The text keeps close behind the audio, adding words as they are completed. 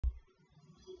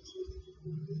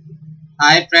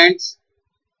Hi friends,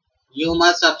 you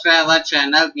must subscribe our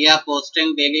channel. We are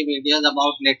posting daily videos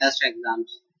about latest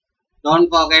exams. Don't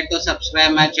forget to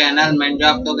subscribe my channel. Main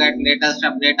job to get latest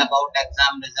update about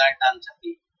exam result answer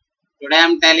key. Today I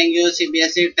am telling you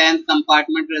CBSE 10th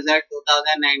compartment result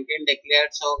 2019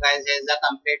 declared. So guys, here's the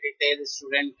complete details.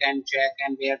 Student can check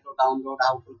and where to download,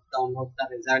 how to download the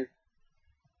result.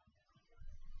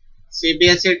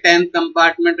 CBSE 10th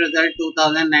compartment result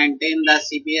 2019. The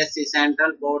CBSE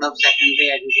Central Board of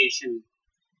Secondary Education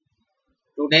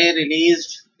today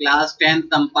released class 10th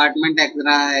compartment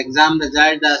exam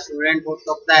result. The student who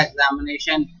took the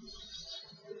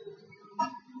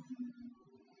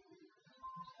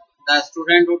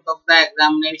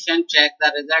examination, checked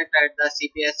the result at the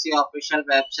CBSE official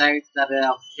website. The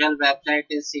official website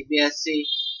is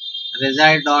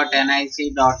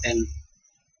cbseresult.nic.in.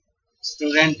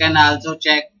 Student can also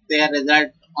check their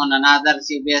result on another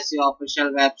CBSE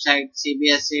official website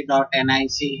cbse.nic.in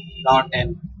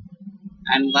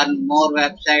and one more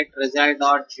website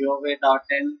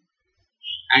result.gov.in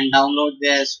and download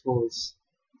their scores.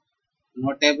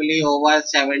 Notably, over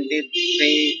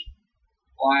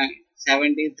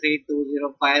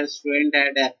 73,205 students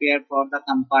had appeared for the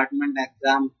compartment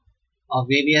exam of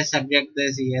various subjects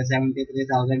this year.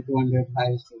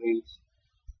 73,205 students.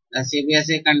 The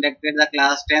CBSE conducted the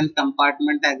class 10th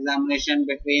compartment examination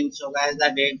between, so guys, the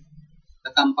date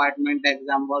the compartment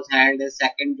exam was held is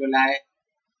 2nd July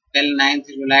till 9th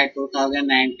July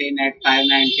 2019 at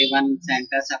 591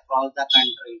 centers across the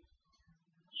country.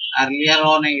 Earlier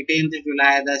on 18th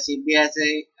July, the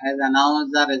CBSE has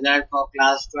announced the result for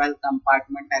Class 12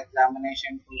 Compartment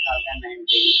Examination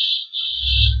 2019.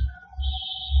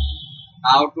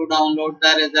 How to download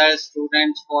the results?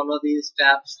 Students follow these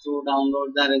steps to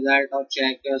download the result or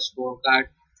check your scorecard.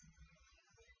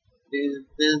 This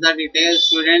is the details.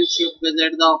 Students should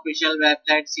visit the official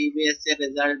website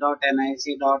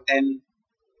cbseresult.nic.in,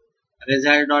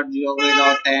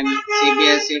 result.gov.in,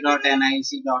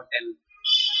 cbse.nic.in.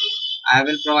 I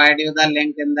will provide you the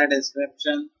link in the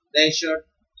description. They should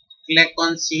click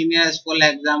on Senior School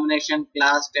Examination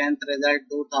Class 10th Result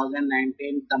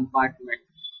 2019 Compartment.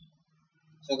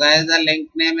 So guys, the link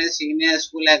name is Senior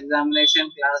School Examination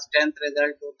Class 10th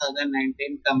Result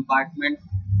 2019 Compartment.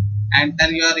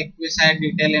 Enter your requisite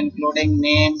detail including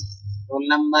name, roll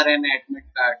number and admit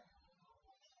card.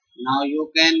 Now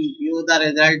you can view the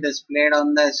result displayed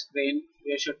on the screen.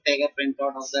 You should take a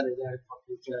printout of the result for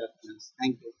future reference.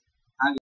 Thank you.